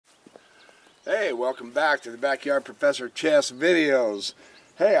Hey, welcome back to the Backyard Professor Chess videos.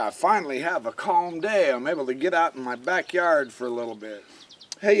 Hey, I finally have a calm day. I'm able to get out in my backyard for a little bit.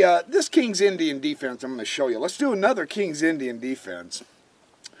 Hey, this King's Indian defense I'm going to show you. Let's do another King's Indian defense.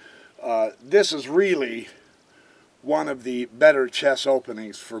 This is really one of the better chess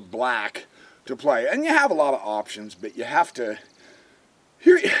openings for black to play. And you have a lot of options, but you have to...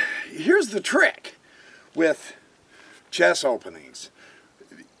 Here's the trick with chess openings.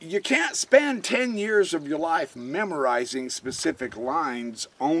 You can't spend 10 years of your life memorizing specific lines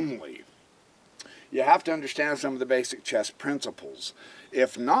only. You have to understand some of the basic chess principles.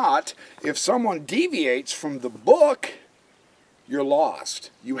 If not, if someone deviates from the book, you're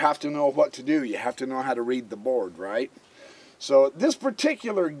lost. You have to know what to do. You have to know how to read the board, right? So this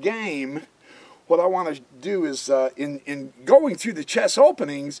particular game, what I want to do is, in going through the chess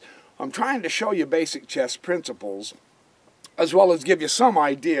openings, I'm trying to show you basic chess principles, as well as give you some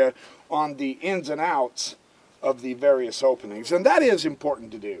idea on the ins and outs of the various openings. And that is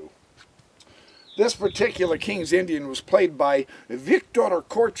important to do. This particular King's Indian was played by Viktor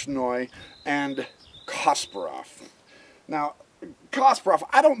Korchnoi and Kasparov. Now, Kasparov,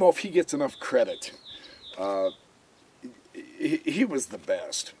 I don't know if he gets enough credit. He was the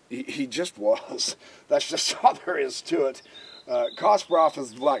best. He just was. That's just all there is to it. Kasparov,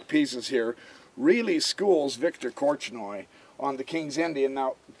 as the black pieces here, really schools Viktor Korchnoi on the King's Indian.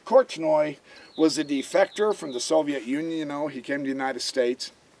 Now, Korchnoi was a defector from the Soviet Union, you know. He came to the United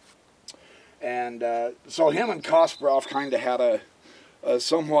States. And so him and Kasparov kind of had a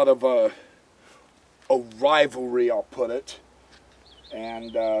somewhat of a rivalry, I'll put it.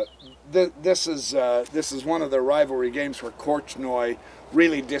 And this is one of the rivalry games where Korchnoi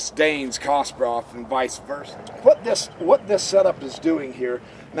really disdains Kasparov and vice versa. What this setup is doing here,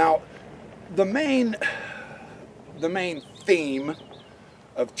 now the main theme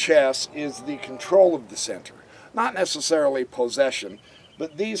of chess is the control of the center. Not necessarily possession,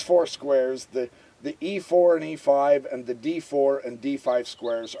 but these four squares, the e4 and e5 and the d4 and d5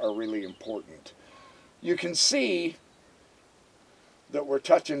 squares are really important. You can see that we're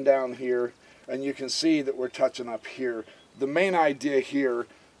touching down here, and you can see that we're touching up here. The main idea here,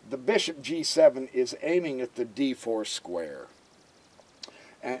 the bishop g7 is aiming at the d4 square.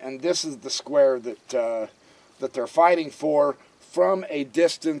 And this is the square that they're fighting for from a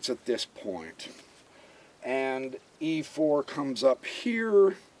distance at this point. And e4 comes up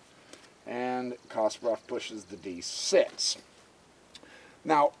here, and Kasparov pushes the d6.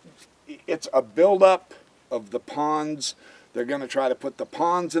 Now, it's a build-up of the pawns. They're going to try to put the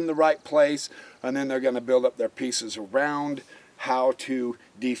pawns in the right place, and then they're going to build up their pieces around how to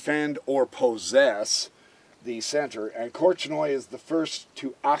defend or possess the center. And Korchnoi is the first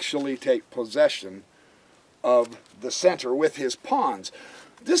to actually take possession of the center with his pawns.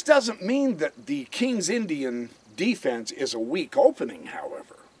 This doesn't mean that the King's Indian defense is a weak opening,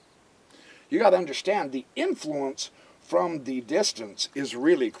 however. You got to understand the influence from the distance is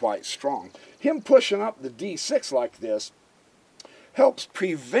really quite strong. Him pushing up the d6 like this helps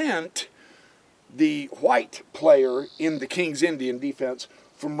prevent the white player in the King's Indian defense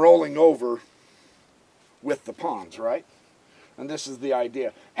from rolling over with the pawns, right? And this is the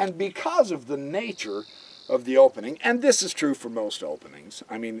idea. And because of the nature of the opening, and this is true for most openings,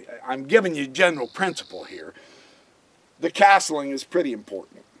 I mean, I'm giving you a general principle here, the castling is pretty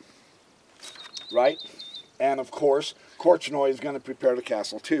important, right? And of course, Korchnoi is going to prepare to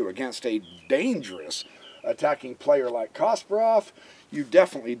castle too. Against a dangerous attacking player like Kasparov, you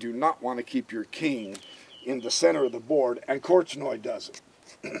definitely do not want to keep your king in the center of the board, and Korchnoi does it.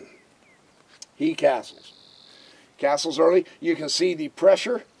 He castles. Castles early. You can see the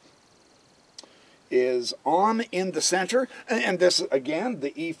pressure is on in the center, and this, again, the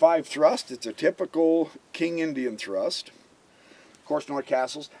e5 thrust. It's a typical King Indian thrust. Korchnoi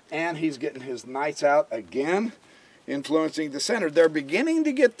castles, and he's getting his knights out again, influencing the center. They're beginning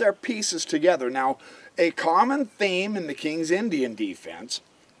to get their pieces together. Now, a common theme in the King's Indian defense,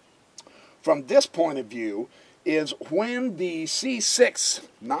 from this point of view, is when the c6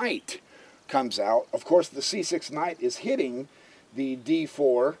 knight comes out. Of course, the c6 knight is hitting the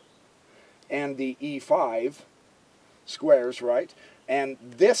d4 and the e5 squares, right? And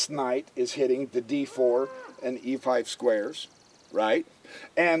this knight is hitting the d4 and e5 squares, right?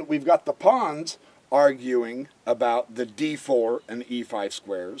 And we've got the pawns arguing about the d4 and e5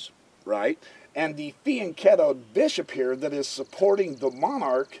 squares, right? And the fianchettoed bishop here that is supporting the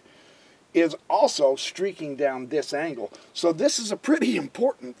monarch is also streaking down this angle. So this is a pretty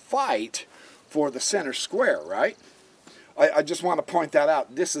important fight for the center square, right? I just want to point that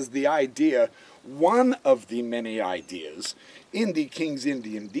out. This is the idea, one of the many ideas in the King's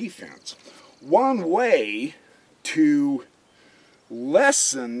Indian defense. one way to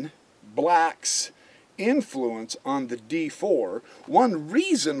lessen black's influence on the d4, one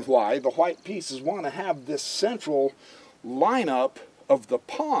reason why the white pieces want to have this central lineup of the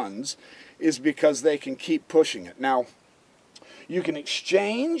pawns is because they can keep pushing it. Now, you can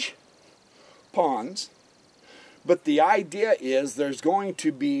exchange pawns, but the idea is there's going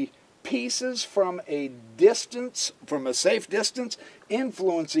to be pieces from a distance, from a safe distance,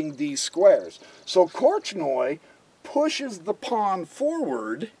 influencing these squares. So Korchnoi pushes the pawn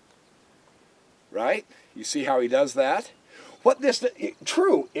forward, right? You see how he does that? What this,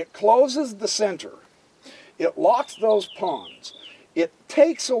 true, it closes the center. It locks those pawns. It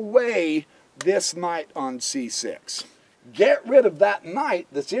takes away this knight on c6. Get rid of that knight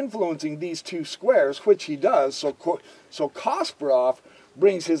that's influencing these two squares, which he does, so Kasparov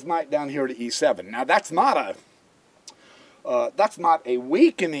brings his knight down here to e7. Now that's not a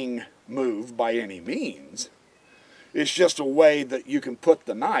weakening move by any means. It's just a way that you can put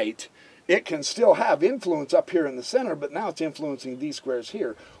the knight. It can still have influence up here in the center, but now it's influencing these squares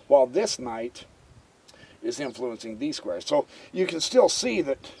here, while this knight is influencing these squares. So you can still see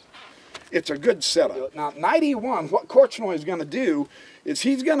that it's a good setup. Now, knight e1, what Korchnoi is going to do is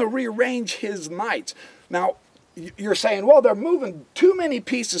he's going to rearrange his knights. Now, you're saying, well, they're moving too many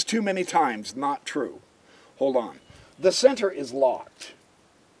pieces too many times. Not true. Hold on. The center is locked.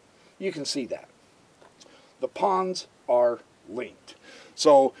 You can see that. The pawns are linked.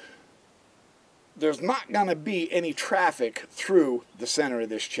 So there's not going to be any traffic through the center of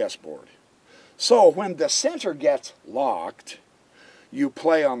this chessboard. So when the center gets locked, you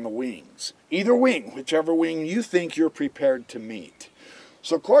play on the wings. Either wing, whichever wing you think you're prepared to meet.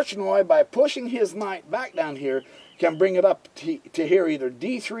 So Korchnoi, by pushing his knight back down here, can bring it up to here, either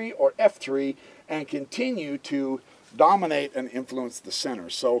d3 or f3, and continue to dominate and influence the center.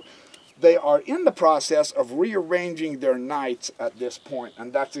 So they are in the process of rearranging their knights at this point,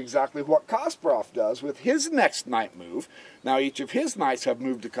 and that's exactly what Kasparov does with his next knight move. Now each of his knights have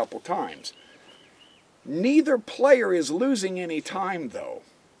moved a couple times. Neither player is losing any time, though.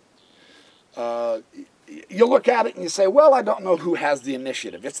 You look at it and you say, well, I don't know who has the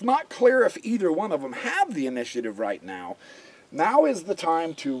initiative. It's not clear if either one of them have the initiative right now. Now is the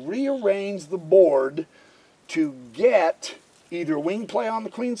time to rearrange the board to get either wing play on the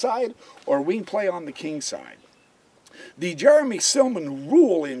queen side or wing play on the king side. The Jeremy Silman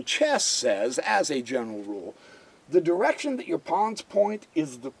rule in chess says, as a general rule, the direction that your pawns point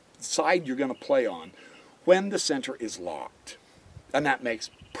is the side you're going to play on when the center is locked. And that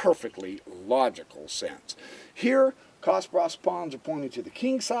makes perfectly logical sense. Here, Kasparov's pawns are pointing to the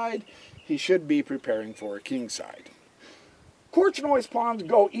king side. He should be preparing for a king side. Korchnoi's pawns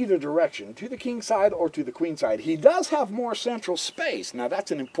go either direction, to the king side or to the queen side. He does have more central space. Now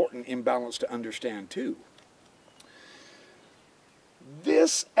that's an important imbalance to understand too.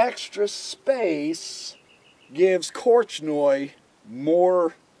 This extra space gives Korchnoi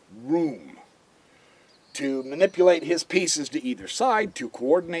more room to manipulate his pieces to either side, to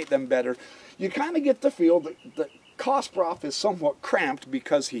coordinate them better. You kind of get the feel that Kasparov is somewhat cramped,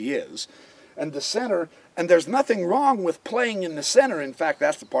 because he is. And the center, and there's nothing wrong with playing in the center. In fact,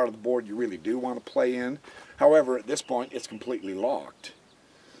 that's the part of the board you really do want to play in. However, at this point, it's completely locked.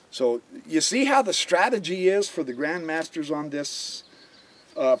 So you see how the strategy is for the grandmasters on this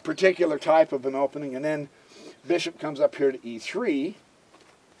particular type of an opening. And then bishop comes up here to e3.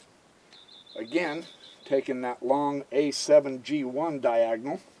 Again, taking that long a7 g1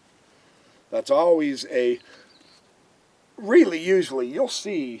 diagonal. That's always a, really usually you'll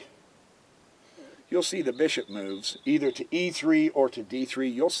see the bishop moves either to e3 or to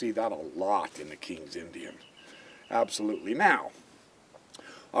d3. You'll see that a lot in the King's Indian. Absolutely. Now,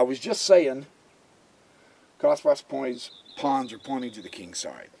 I was just saying Kasparov's pawns are pointing to the king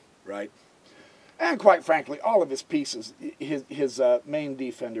side, right? And quite frankly, all of his pieces, his main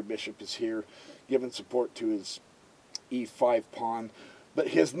defender bishop is here, giving support to his e5 pawn. But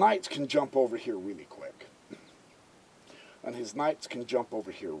his knights can jump over here really quick. And his knights can jump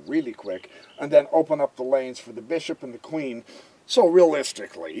over here really quick and then open up the lanes for the bishop and the queen. So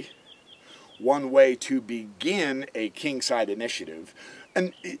realistically, one way to begin a kingside initiative,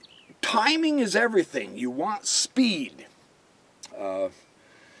 and timing is everything. You want speed.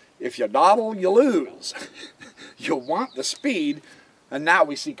 If you dawdle, you lose. You want the speed, and now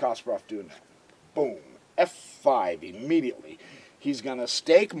we see Kasparov doing that. Boom. F5 immediately. He's going to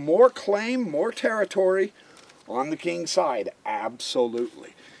stake more claim, more territory on the king's side.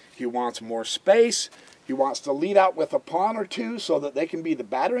 Absolutely. He wants more space. He wants to lead out with a pawn or two so that they can be the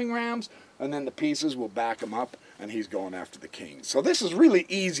battering rams, and then the pieces will back him up, and he's going after the king. So this is really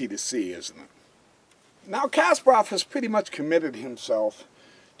easy to see, isn't it? Now Kasparov has pretty much committed himself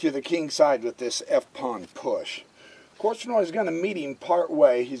to the king side with this f-pawn push. Korchnoi is going to meet him part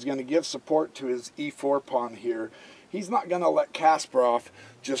way. He's going to give support to his e4 pawn here. He's not going to let Kasparov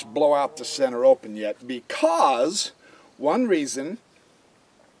just blow out the center open yet, because one reason,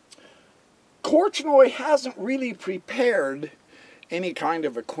 Korchnoi hasn't really prepared any kind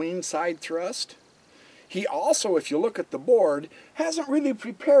of a queenside thrust. He also, if you look at the board, hasn't really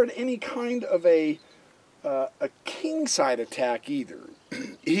prepared any kind of a kingside attack either.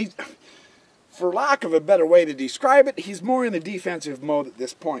 For lack of a better way to describe it, he's more in a defensive mode at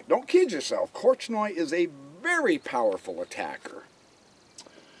this point. Don't kid yourself. Korchnoi is a very powerful attacker.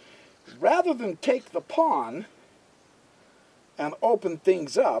 Rather than take the pawn and open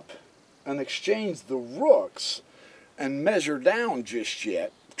things up and exchange the rooks and measure down just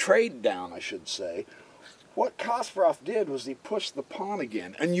yet, trade down I should say, what Kasparov did was he pushed the pawn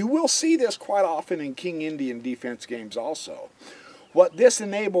again. And you will see this quite often in King Indian defense games also. What this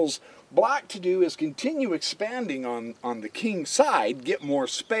enables Black to do is continue expanding on the king side, get more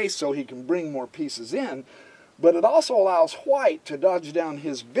space so he can bring more pieces in, but it also allows White to dodge down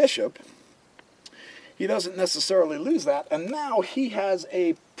his bishop. He doesn't necessarily lose that, and now he has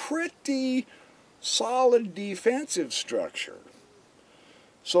a pretty solid defensive structure.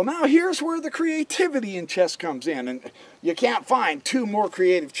 So now here's where the creativity in chess comes in, and you can't find two more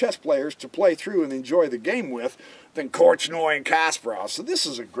creative chess players to play through and enjoy the game with than Korchnoi and Kasparov. So this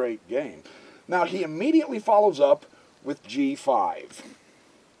is a great game. Now he immediately follows up with g5,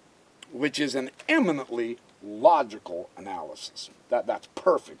 which is an eminently logical analysis. That's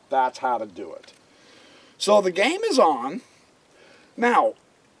perfect. That's how to do it. So the game is on. Now,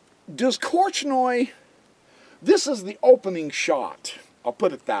 does Korchnoi... This is the opening shot. I'll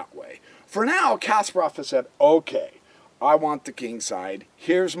put it that way. For now, Kasparov has said, okay, I want the king side.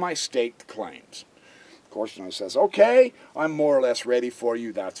 Here's my staked claims. Korchnoi says, okay, I'm more or less ready for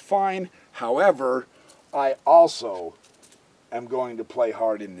you. That's fine. However, I also am going to play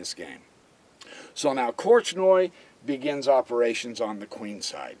hard in this game. So now Korchnoi begins operations on the queen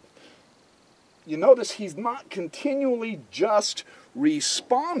side. You notice he's not continually just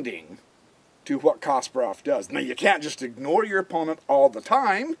responding to what Kasparov does. Now, you can't just ignore your opponent all the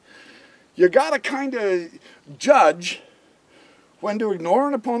time. You got to kind of judge when to ignore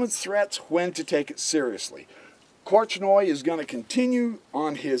an opponent's threats, when to take it seriously. Korchnoi is going to continue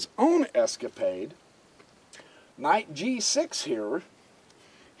on his own escapade. Knight g6 here.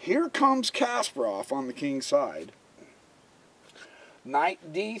 Here comes Kasparov on the king side. Knight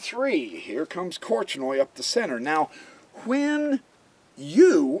d3. Here comes Korchnoi up the center. Now, when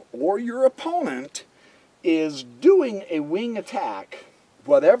you or your opponent is doing a wing attack,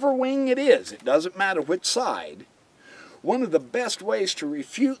 whatever wing it is, it doesn't matter which side, one of the best ways to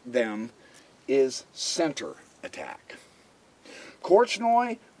refute them is center attack.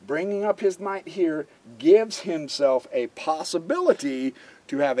 Korchnoi, bringing up his knight here, gives himself a possibility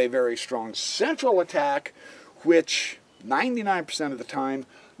to have a very strong central attack, which 99% of the time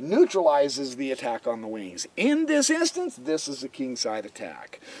neutralizes the attack on the wings. In this instance, this is a kingside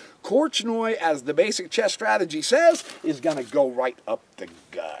attack. Korchnoi, as the basic chess strategy says, is going to go right up the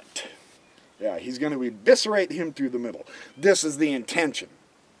gut. Yeah, he's going to eviscerate him through the middle. This is the intention,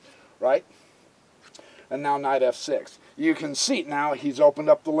 right? And now knight f6. You can see now he's opened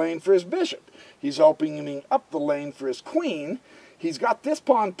up the lane for his bishop. He's opening up the lane for his queen. He's got this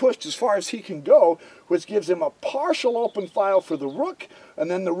pawn pushed as far as he can go, which gives him a partial open file for the rook, and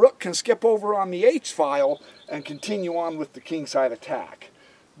then the rook can skip over on the h-file and continue on with the kingside attack.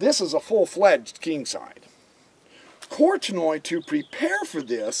 This is a full-fledged kingside. Korchnoi, to prepare for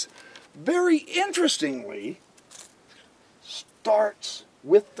this, very interestingly, starts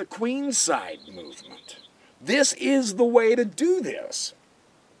with the queenside movement. This is the way to do this.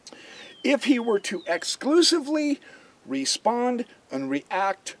 If he were to exclusively respond and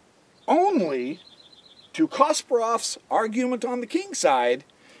react only to Kasparov's argument on the king side,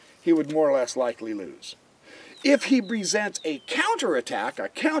 he would more or less likely lose. If he presents a counterattack, a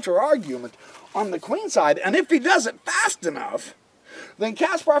counter-argument on the queen side, and if he does it fast enough, then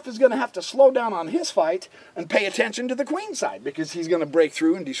Kasparov is going to have to slow down on his fight and pay attention to the queen side, because he's going to break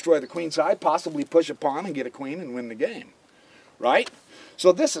through and destroy the queen side, possibly push a pawn and get a queen and win the game. Right?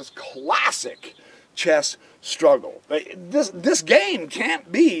 So this is classic chess struggle. This game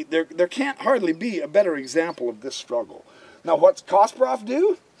can't be, there can't hardly be a better example of this struggle. Now what's Kasparov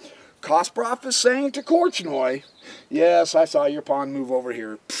do? Kasparov is saying to Korchnoi, yes, I saw your pawn move over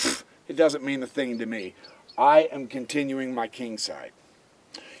here. Pfft, it doesn't mean a thing to me. I am continuing my king side.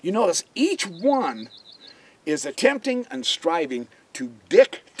 You notice each one is attempting and striving to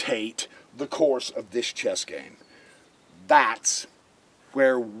dictate the course of this chess game. That's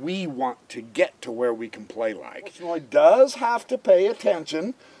where we want to get to where we can play like. Korchnoi does have to pay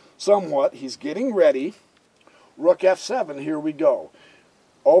attention somewhat. He's getting ready. Rook f7, here we go.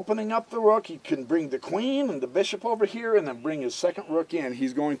 Opening up the rook, he can bring the queen and the bishop over here and then bring his second rook in.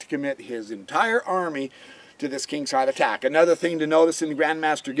 He's going to commit his entire army to this kingside attack. Another thing to notice in the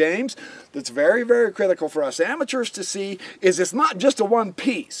Grandmaster games that's very, very critical for us amateurs to see is it's not just a one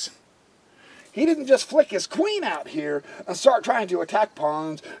piece. He didn't just flick his queen out here and start trying to attack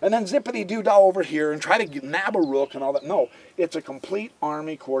pawns and then zippity-doo-dah over here and try to nab a rook and all that. No, it's a complete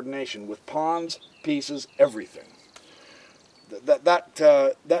army coordination with pawns, pieces, everything.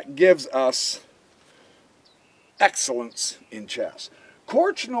 That gives us excellence in chess.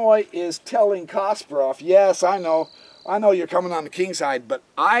 Korchnoi is telling Kasparov, yes, I know you're coming on the king side, but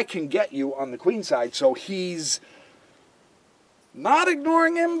I can get you on the queen side. So he's not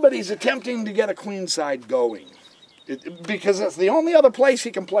ignoring him, but he's attempting to get a queen side going. Because it's the only other place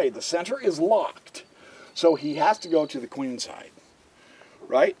he can play. The center is locked. So he has to go to the queen side.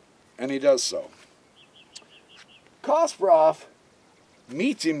 Right? And he does so. Kasparov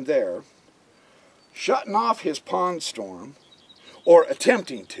meets him there, shutting off his pawn storm, or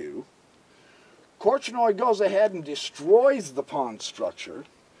attempting to. Korchnoi goes ahead and destroys the pawn structure.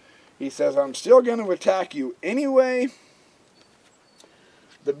 He says, I'm still going to attack you anyway.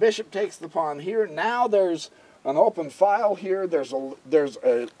 The bishop takes the pawn here. Now there's an open file here. There's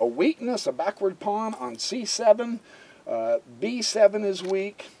a weakness, a backward pawn on c7. b7 is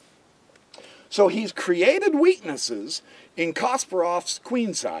weak. So he's created weaknesses in Kasparov's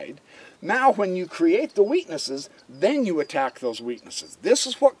queen side. Now when you create the weaknesses, then you attack those weaknesses. This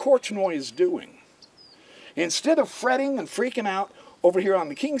is what Korchnoi is doing. Instead of fretting and freaking out over here on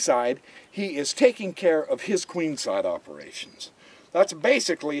the king side, he is taking care of his queen side operations. That's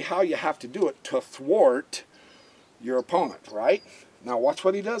basically how you have to do it to thwart your opponent, right? Now watch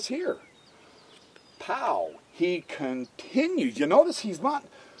what he does here. Pow! He continues. You notice he's not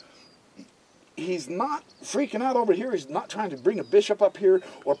freaking out over here. He's not trying to bring a bishop up here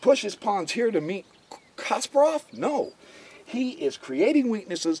or push his pawns here to meet Kasparov. No. He is creating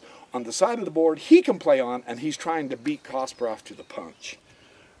weaknesses on the side of the board he can play on, and he's trying to beat Kasparov to the punch.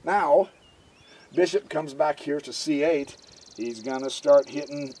 Now, bishop comes back here to c8. He's going to start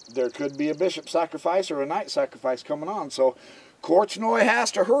hitting. There could be a bishop sacrifice or a knight sacrifice coming on. So Korchnoi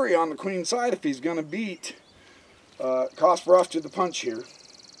has to hurry on the queen side if he's going to beat Kasparov to the punch here.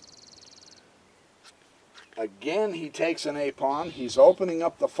 Again, he takes an a-pawn. He's opening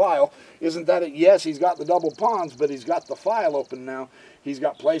up the file. Isn't that it? Yes, he's got the double pawns, but he's got the file open now. He's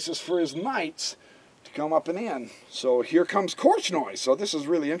got places for his knights to come up and in. So here comes Korchnoi. So this is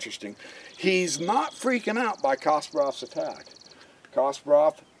really interesting. He's not freaking out by Kasparov's attack.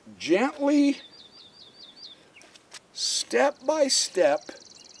 Kasparov gently, step by step,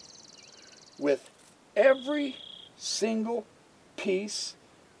 with every single piece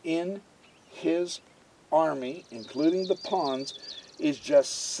in his army, including the pawns, is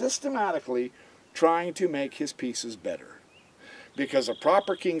just systematically trying to make his pieces better. Because a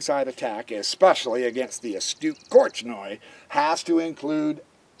proper kingside attack, especially against the astute Korchnoi, has to include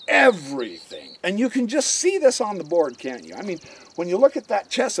everything. And you can just see this on the board, can't you? I mean, when you look at that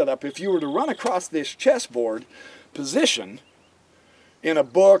chess setup, if you were to run across this chessboard position in a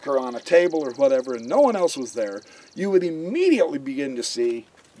book or on a table or whatever, and no one else was there, you would immediately begin to see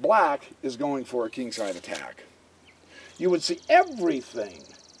black is going for a kingside attack. You would see everything.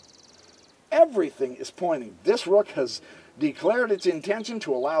 Everything is pointing. This rook has declared its intention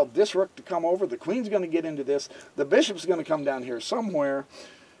to allow this rook to come over. The queen's going to get into this. The bishop's going to come down here somewhere.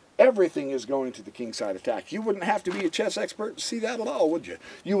 Everything is going to the kingside attack. You wouldn't have to be a chess expert to see that at all, would you?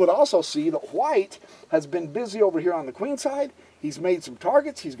 You would also see that white has been busy over here on the queen side. He's made some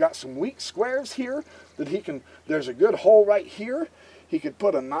targets. He's got some weak squares here that he can... There's a good hole right here. He could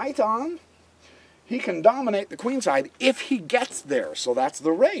put a knight on. He can dominate the queen side if he gets there. So that's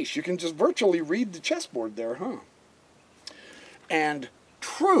the race. You can just virtually read the chessboard there, huh? And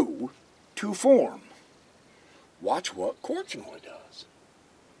true to form, watch what Korchnoi does.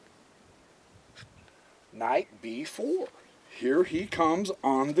 Knight b4. Here he comes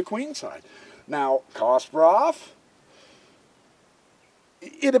on the queen side. Now, Kasparov,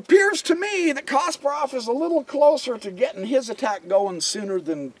 it appears to me that Kasparov is a little closer to getting his attack going sooner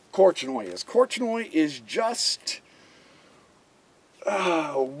than Korchnoi is. Korchnoi is just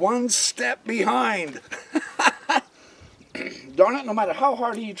one step behind. Darn it, no matter how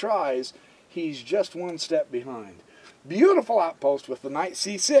hard he tries, he's just one step behind. Beautiful outpost with the knight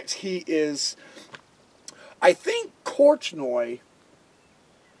c6. He is I think Korchnoi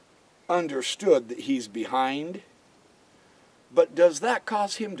understood that he's behind, but does that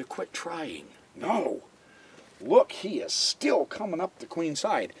cause him to quit trying? No. Look, he is still coming up the queen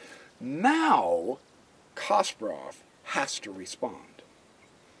side. Now, Kasparov has to respond.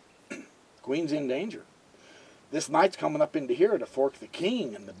 Queen's in danger. This knight's coming up into here to fork the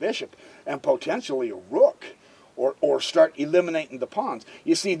king and the bishop and potentially a rook, or start eliminating the pawns.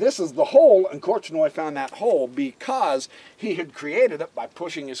 You see, this is the hole, and Korchnoi found that hole because he had created it by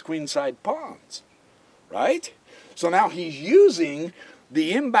pushing his queenside pawns, right? So now he's using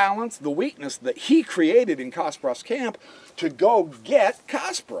the imbalance, the weakness that he created in Kasparov's camp to go get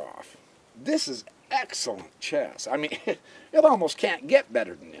Kasparov. This is excellent chess. I mean, it almost can't get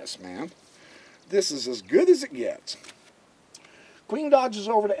better than this, man. This is as good as it gets. Queen dodges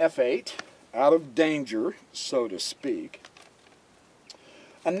over to f8, out of danger, so to speak.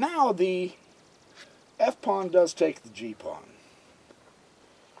 And now the f-pawn does take the g-pawn.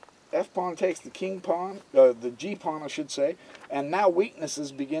 F-pawn takes the king-pawn, the g-pawn, I should say, and now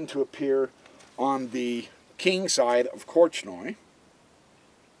weaknesses begin to appear on the king side of Korchnoi.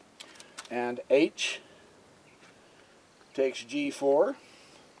 And h takes g4.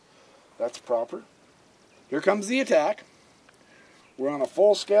 That's proper. Here comes the attack. We're on a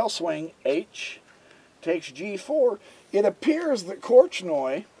full-scale swing. H takes g4. It appears that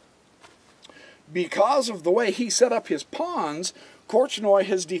Korchnoi, because of the way he set up his pawns, Korchnoi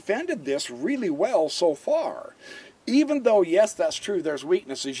has defended this really well so far. Even though, yes, that's true, there's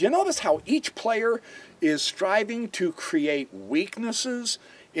weaknesses. You notice how each player is striving to create weaknesses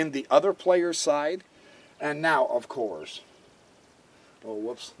in the other player's side? And now, of course, oh,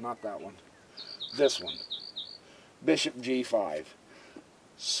 whoops, not that one. This one. Bishop g5.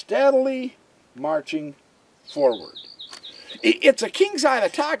 Steadily marching forward. It's a kingside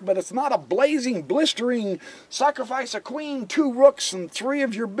attack, but it's not a blazing, blistering, sacrifice a queen, 2 rooks, and 3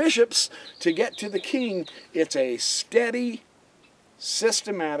 of your bishops to get to the king. It's a steady,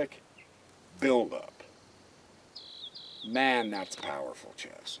 systematic build-up. Man, that's powerful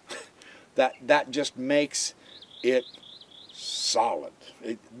chess. That just makes it solid.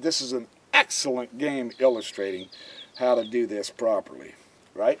 This is an excellent game illustrating how to do this properly,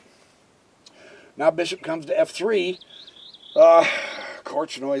 right? Now bishop comes to f3.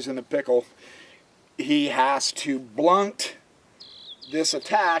 Korchnoi's in a pickle. He has to blunt this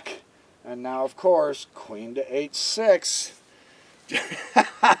attack, and now, of course, queen to h6.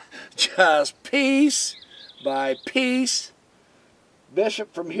 Just piece by piece.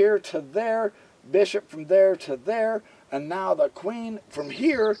 Bishop from here to there, bishop from there to there, and now the queen from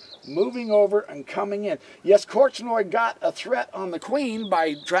here moving over and coming in. Yes, Korchnoi got a threat on the queen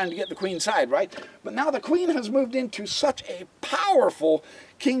by trying to get the queen side, right? But now the queen has moved into such a powerful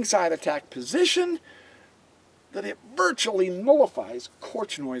kingside attack position that it virtually nullifies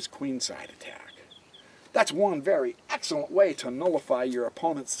Korchnoi's queenside attack. That's one very excellent way to nullify your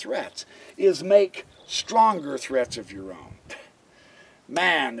opponent's threats, is make stronger threats of your own.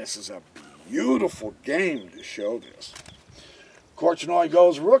 Man, this is a beautiful game to show this. Korchnoi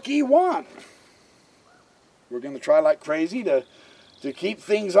goes rook e1. We're going to try like crazy to keep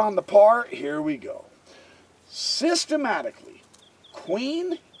things on the par. Here we go. Systematically,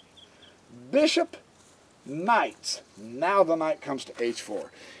 queen, bishop, knights. Now the knight comes to h4.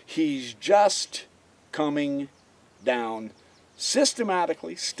 He's just coming down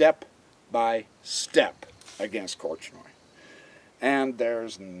systematically, step by step, against Korchnoi. And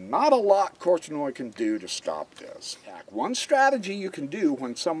there's not a lot Korchnoi can do to stop this. One strategy you can do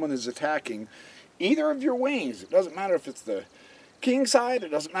when someone is attacking either of your wings, it doesn't matter if it's the king side, it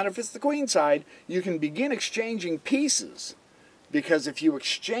doesn't matter if it's the queen side, you can begin exchanging pieces. Because if you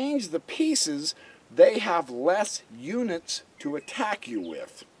exchange the pieces, they have less units to attack you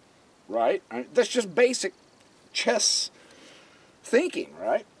with. Right? That's just basic chess thinking,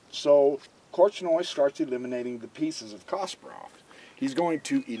 right? So Korchnoi starts eliminating the pieces of Kasparov. He's going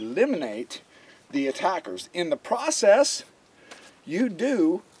to eliminate the attackers. In the process, you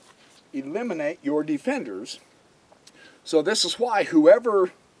do eliminate your defenders. So this is why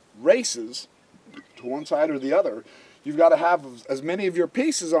whoever races to one side or the other, you've got to have as many of your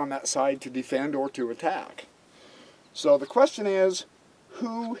pieces on that side to defend or to attack. So the question is,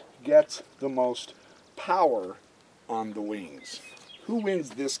 who gets the most power on the wings? Who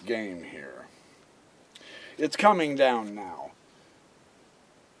wins this game here? It's coming down now.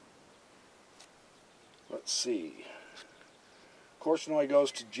 Let's see. Korchnoi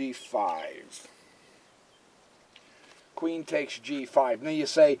goes to g5. Queen takes g5. Now you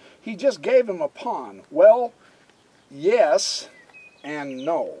say, he just gave him a pawn. Well, yes and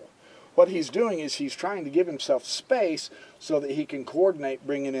no. what he's doing is he's trying to give himself space so that he can coordinate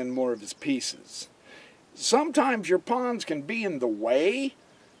bringing in more of his pieces. Sometimes your pawns can be in the way.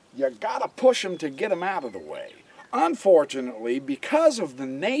 You gotta push them to get them out of the way. Unfortunately, because of the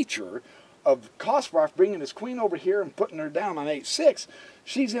nature of Kasparov bringing his queen over here and putting her down on 8-6,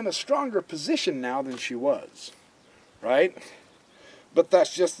 she's in a stronger position now than she was, right? But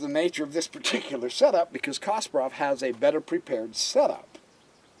that's just the nature of this particular setup, because Kasparov has a better prepared setup.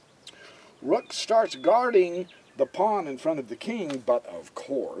 Rook starts guarding the pawn in front of the king, but of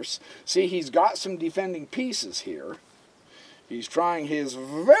course, see, he's got some defending pieces here. He's trying his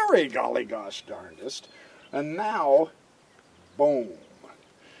very golly gosh darndest, and now, boom,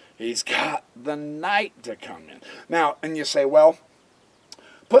 he's got the knight to come in. Now, and you say, well,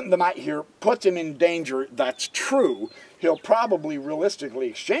 putting the knight here puts him in danger. That's true. He'll probably realistically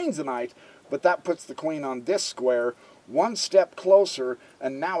exchange the knight, but that puts the queen on this square one step closer,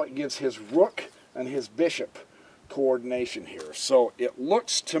 and now it gives his rook and his bishop coordination here. So it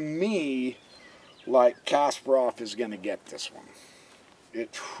looks to me like Kasparov is going to get this one.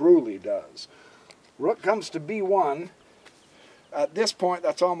 It truly does. Rook comes to b1. At this point,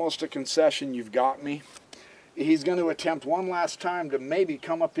 that's almost a concession. You've got me. He's going to attempt one last time to maybe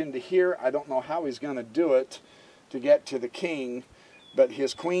come up into here. I don't know how he's going to do it to get to the king, but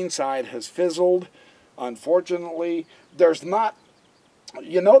his queen side has fizzled. Unfortunately, there's not...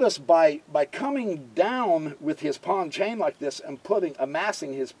 You notice by coming down with his pawn chain like this and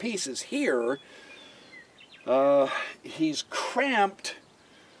amassing his pieces here, he's cramped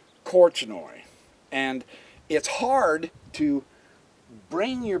Korchnoi. And it's hard to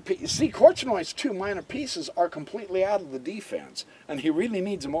bring your pieces. See, Korchnoi's two minor pieces are completely out of the defense, and he really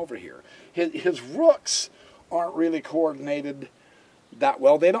needs them over here. His rooks aren't really coordinated that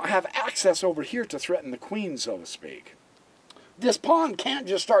well. They don't have access over here to threaten the queen, so to speak. This pawn can't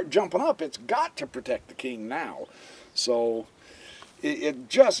just start jumping up. It's got to protect the king now. So it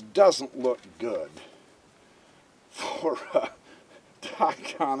just doesn't look good. For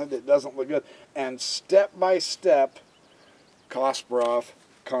doggone it, it doesn't look good. And step by step, Kasparov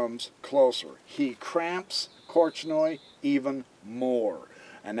comes closer. He cramps Korchnoi even more.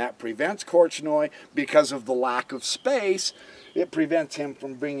 And that prevents Korchnoi, because of the lack of space, it prevents him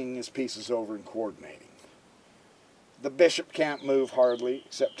from bringing his pieces over and coordinating. The bishop can't move hardly,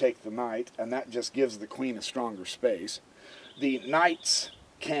 except take the knight, and that just gives the queen a stronger space. The knights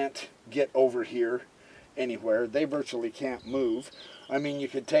can't get over here anywhere. They virtually can't move. I mean, you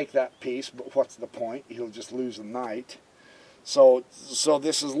could take that piece, but what's the point? He'll just lose a knight. So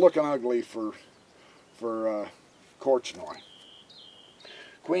this is looking ugly for Korchnoi.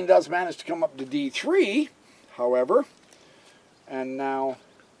 Queen does manage to come up to d3, however, and now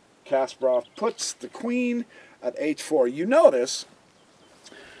Kasparov puts the queen at h4. You notice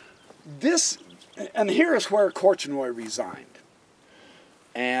this, and here is where Korchnoi resigned.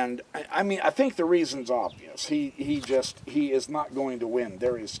 And I mean, I think the reason's obvious. He is not going to win.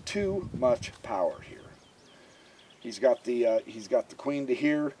 There is too much power here. He's got the queen to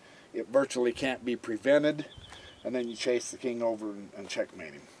here. It virtually can't be prevented, and then you chase the king over and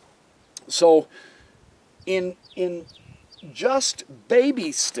checkmate him. So in just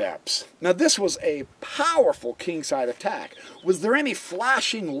baby steps. Now this was a powerful kingside attack. Was there any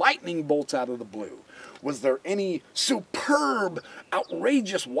flashing lightning bolts out of the blue? Was there any superb,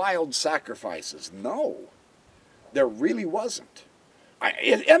 outrageous, wild sacrifices? No, there really wasn't.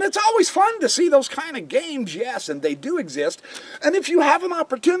 And it's always fun to see those kind of games, yes, and they do exist. And if you have an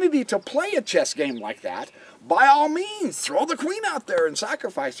opportunity to play a chess game like that, by all means, throw the queen out there and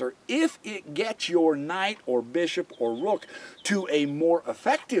sacrifice her. If it gets your knight or bishop or rook to a more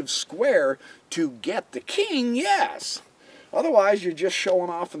effective square to get the king, yes. Otherwise, you're just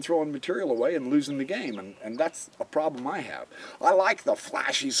showing off and throwing material away and losing the game, and that's a problem I have. I like the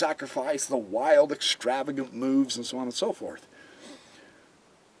flashy sacrifice, the wild, extravagant moves, and so on and so forth.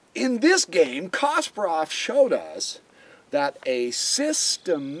 In this game, Kasparov showed us that a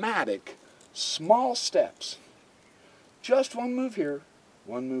systematic, small steps, just one move here,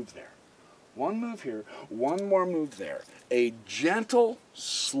 one move there, one move here, one more move there, a gentle,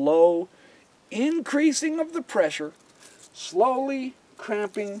 slow increasing of the pressure, slowly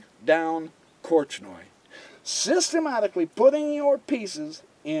cramping down Korchnoi, systematically putting your pieces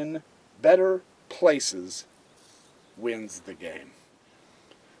in better places wins the game.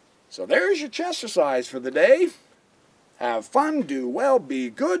 So there's your chess exercise for the day. Have fun, do well, be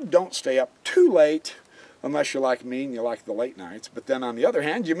good, don't stay up too late, unless you're like me and you like the late nights. But then on the other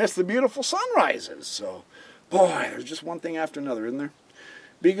hand, you miss the beautiful sunrises. So, boy, there's just one thing after another, isn't there?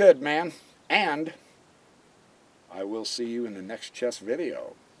 Be good, man. And I will see you in the next chess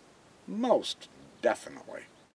video. Most definitely.